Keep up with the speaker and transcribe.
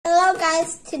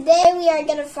guys, today we are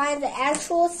going to find the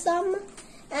actual sum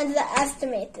and the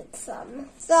estimated sum.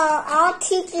 So I'll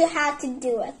teach you how to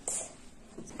do it.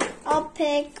 I'll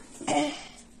pick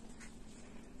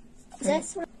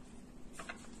this one.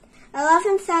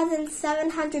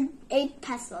 11,708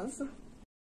 pesos.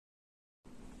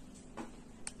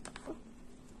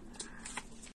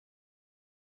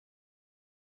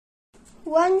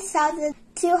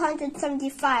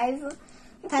 $1,275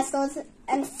 pesos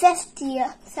and 50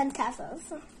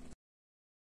 centavos.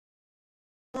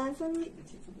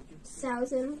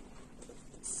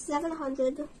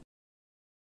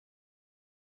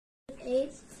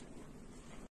 11,708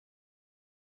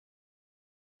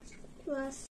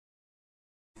 plus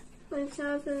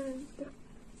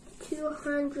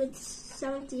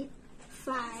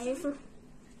 1,275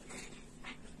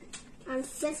 and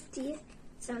 50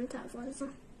 centavos.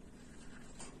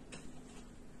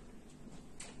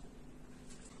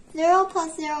 0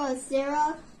 plus 0 is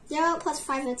 0. 0 plus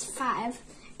 5 is 5.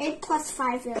 8 plus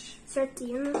 5 is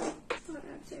 13.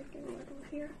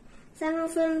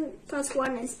 7 plus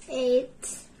 1 is 8.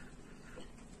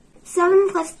 7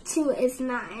 plus 2 is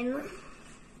 9.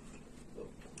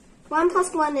 1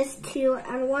 plus 1 is 2,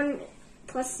 and 1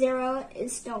 plus 0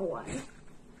 is still 1.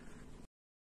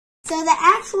 So the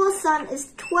actual sum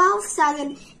is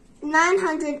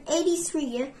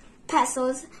 12,983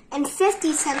 pesos and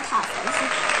 50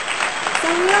 centavos. So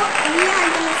we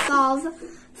are going to solve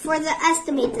for the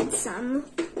estimated sum.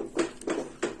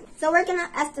 So we're going to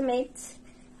estimate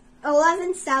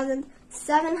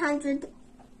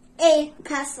 11,708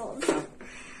 pesos.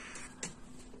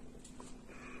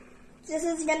 This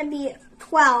is going to be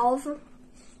 12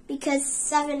 because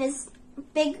 7 is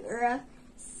bigger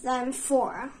than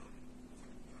 4.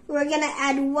 We're going to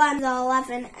add 1 to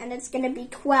 11 and it's going to be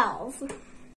 12.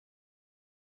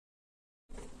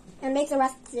 And make the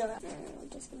rest 0.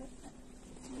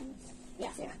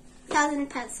 Yeah, 0. 1,000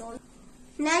 pesos.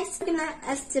 Next, we're going to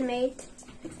estimate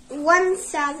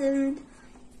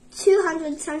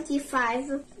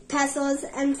 1,275 pesos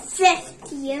and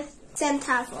 50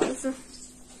 centavos.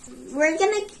 We're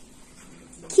going to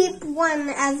keep 1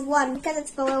 as 1 because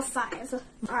it's below 5.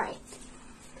 Alright.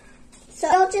 So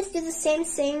I'll just do the same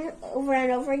thing over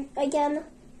and over again.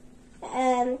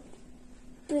 And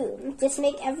boom. Just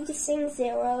make everything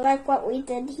 0 like what we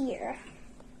did here.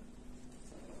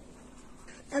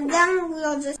 And then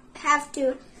we'll just have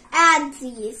to add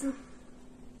these.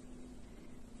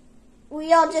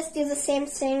 We'll just do the same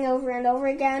thing over and over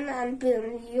again, and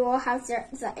boom, you will have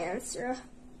the answer.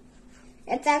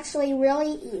 It's actually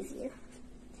really easy.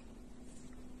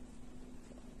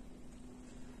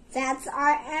 That's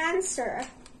our answer.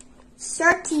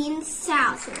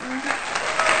 13,000.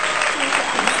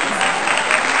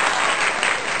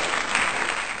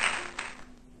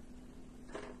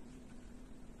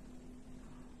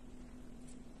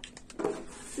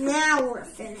 Now we're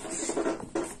finished.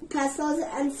 Pesos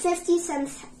and 50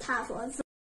 centavos.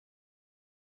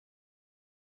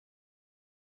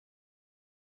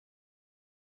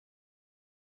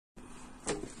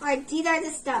 Alright, these are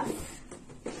the stuff.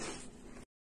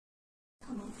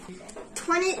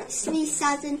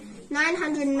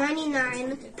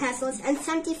 23,999 pesos and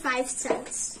 75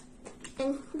 cents.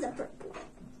 And the purple.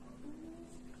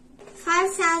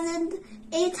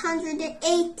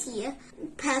 5,880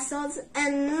 pesos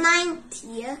and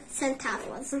 90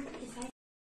 centavos.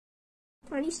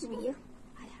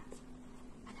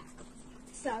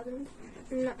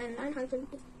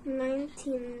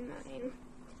 23,999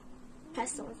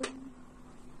 pesos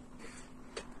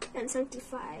and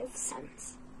 75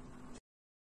 cents.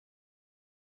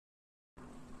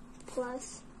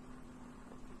 Plus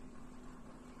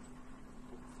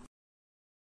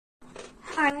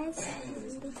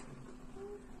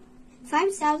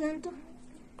 5,000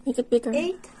 Make it bigger.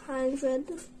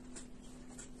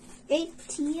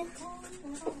 880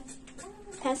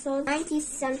 pesos 90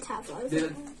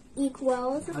 centavos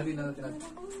equals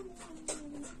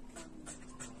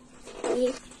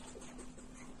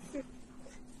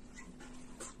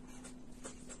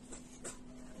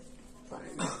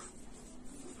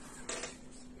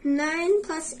 9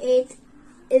 plus 8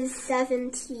 is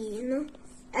 17.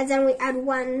 And then we add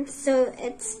 1, so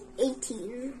it's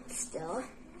 18 still.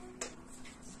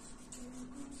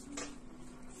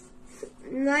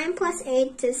 9 plus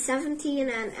 8 is 17,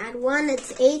 and add 1,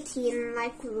 it's 18,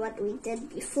 like what we did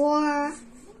before.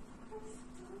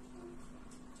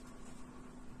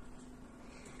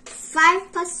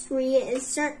 5 plus 3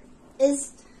 is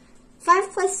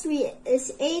 5 plus 3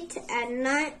 is 8, and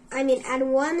add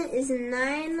 1 is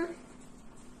 9.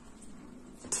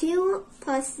 2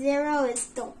 plus 0 is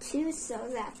still 2, so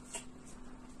that's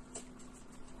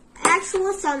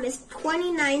actual sum is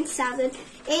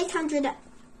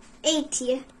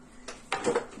 29,880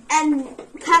 and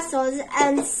pesos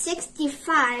and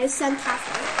 65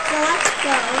 centavos. So let's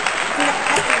go do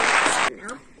the estimates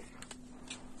now.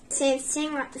 Same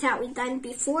thing that we done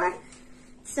before.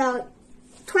 So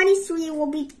 23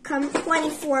 will become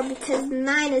 24 because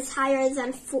 9 is higher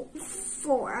than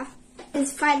 4.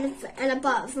 It's 5 and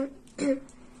above.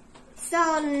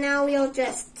 So now we'll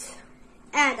just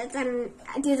add it and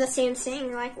do the same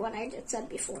thing like what I just said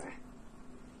before.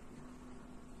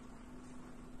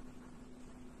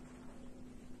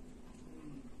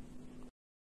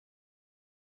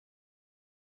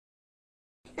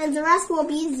 And the rest will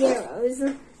be zeros.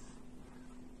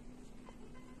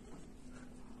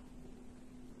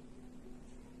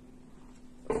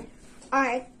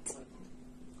 Alright.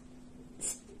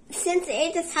 Since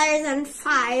 8 is higher than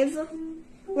 5,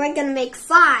 we're going to make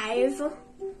 5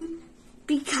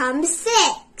 become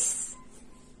 6.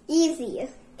 Easy.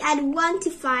 Add 1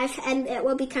 to 5 and it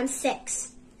will become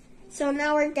 6. So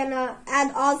now we're going to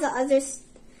add all the other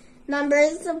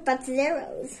numbers but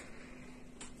zeros.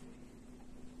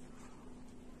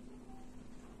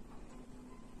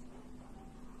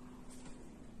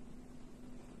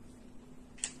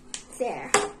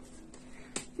 There.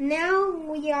 Now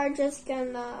we are just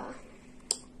gonna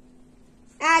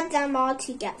add them all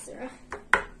together.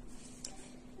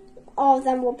 All of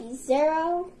them will be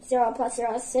 0, 0 plus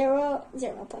 0 is 0,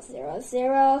 0 plus 0 is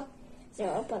 0,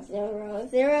 0 plus 0 is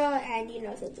 0, and you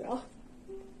know the drill.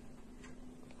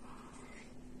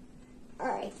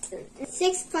 Alright,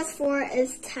 6 plus 4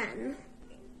 is 10.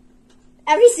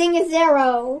 Everything is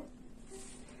 0.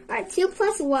 Alright, 2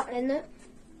 plus 1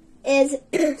 is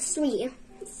 3.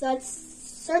 So it's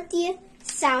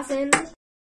 30,000.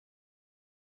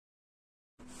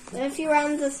 If you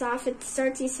round this off, it's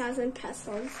 30,000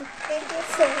 pesos. Thank you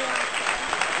so much.